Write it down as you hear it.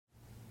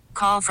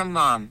call from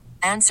mom.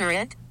 Answer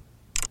it.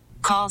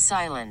 Call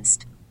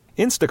silenced.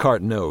 Instacart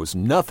knows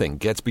nothing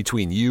gets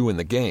between you and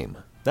the game.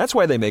 That's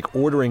why they make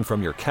ordering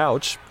from your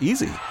couch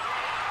easy.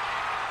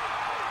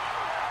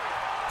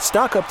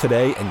 Stock up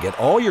today and get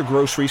all your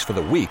groceries for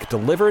the week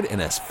delivered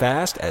in as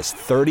fast as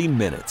 30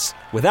 minutes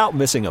without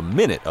missing a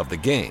minute of the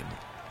game.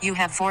 You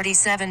have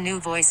 47 new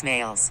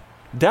voicemails.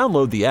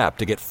 Download the app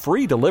to get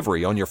free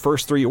delivery on your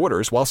first 3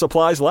 orders while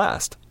supplies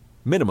last.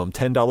 Minimum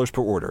 $10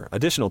 per order.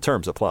 Additional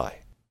terms apply.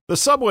 The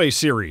Subway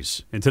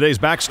Series in today's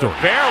backstory.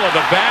 The barrel of the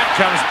bat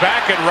comes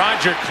back at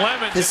Roger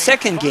Clemens. The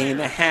second game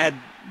had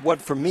what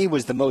for me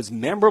was the most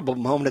memorable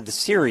moment of the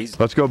series.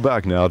 Let's go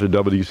back now to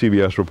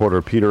WCBS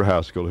reporter Peter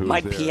Haskell, who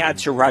Mike was there.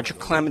 Piazza, Roger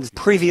Clemens.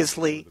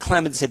 Previously,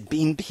 Clemens had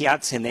beaten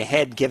Piazza in the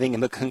head, giving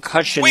him a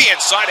concussion. Way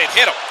inside it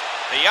hit him.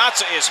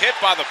 Piazza is hit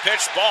by the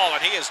pitch ball,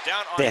 and he is down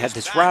on They his had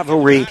this back.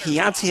 rivalry.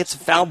 Piazza hits a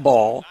foul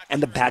ball,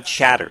 and the bat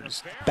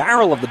shatters.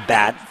 Barrel of the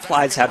bat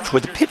flies out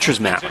toward the pitcher's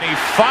mound. And he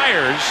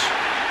fires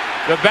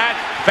the bat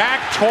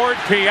back toward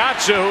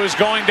Piazza, who is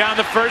going down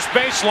the first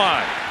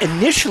baseline.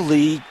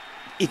 Initially,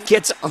 it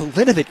gets a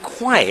little bit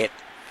quiet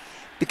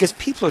because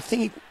people are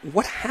thinking,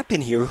 what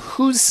happened here?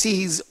 Who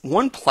sees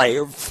one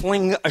player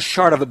fling a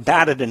shot of a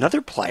bat at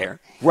another player?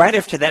 Right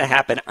after that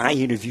happened, I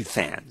interviewed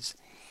fans.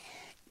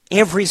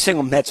 Every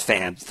single Mets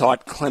fan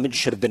thought Clemens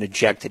should have been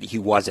ejected. He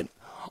wasn't.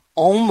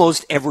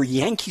 Almost every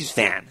Yankees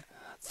fan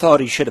thought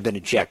he should have been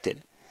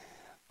ejected.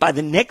 By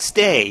the next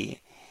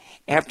day,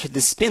 after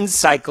the spin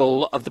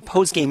cycle of the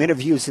post-game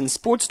interviews in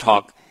Sports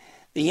Talk,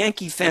 the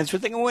Yankee fans were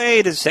thinking,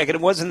 wait a second,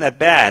 it wasn't that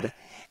bad.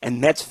 And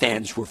Mets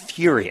fans were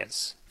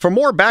furious. For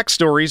more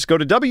backstories, go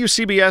to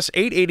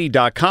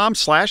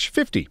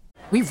WCBS880.com/50.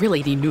 We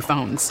really need new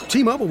phones.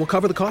 T-Mobile will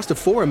cover the cost of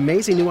 4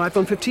 amazing new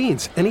iPhone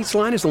 15s, and each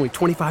line is only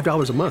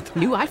 $25 a month.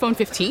 New iPhone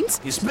 15s?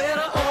 It's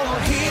better over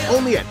here.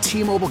 Only at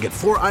T-Mobile, get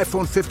 4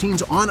 iPhone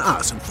 15s on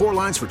us and 4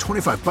 lines for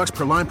 $25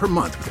 per line per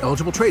month with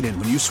eligible trade-in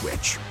when you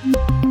switch.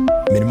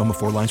 Minimum of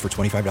 4 lines for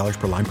 $25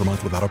 per line per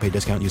month with autopay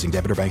discount using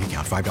debit or bank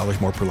account.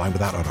 $5 more per line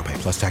without autopay,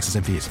 plus taxes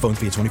and fees. Phone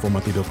fee at 24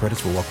 monthly bill credits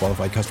for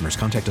well-qualified customers.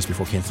 Contact us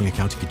before canceling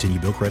account to continue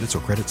bill credits or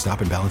credit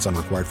stop and balance on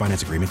required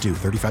finance agreement due.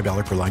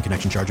 $35 per line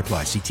connection charge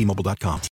applies. See T-Mobile.com.